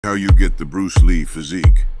How you get the Bruce Lee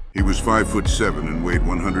Physique. He was 5'7" and weighed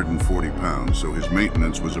 140 pounds, so his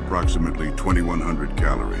maintenance was approximately 2,100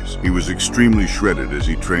 calories. He was extremely shredded as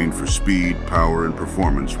he trained for speed, power, and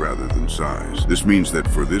performance rather than size. This means that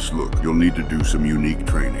for this look, you'll need to do some unique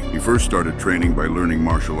training. He first started training by learning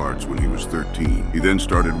martial arts when he was 13. He then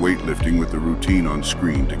started weightlifting with the routine on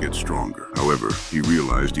screen to get stronger. However, he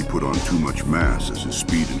realized he put on too much mass as his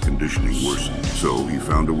speed and conditioning worsened. So he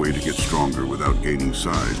found a way to get stronger without gaining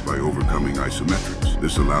size by overcoming isometrics.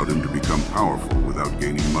 This allowed him to become powerful without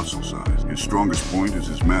gaining muscle size. His strongest point is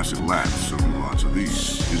his massive lats, so do lots of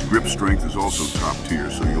these. His grip strength is also top tier,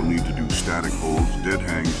 so you'll need to do static holds, dead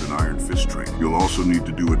hangs, and iron fist training. You'll also need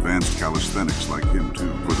to do advanced calisthenics like him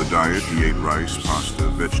too. For the diet, he ate rice, pasta,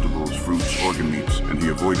 vegetables, fruits, organ meats, and he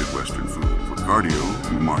avoided Western food. For cardio,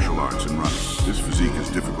 do martial arts and running. This physique is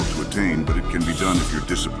difficult to attain, but it can be done if you're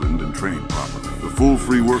disciplined and trained properly. The full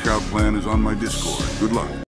free workout plan is on my Discord. Good luck.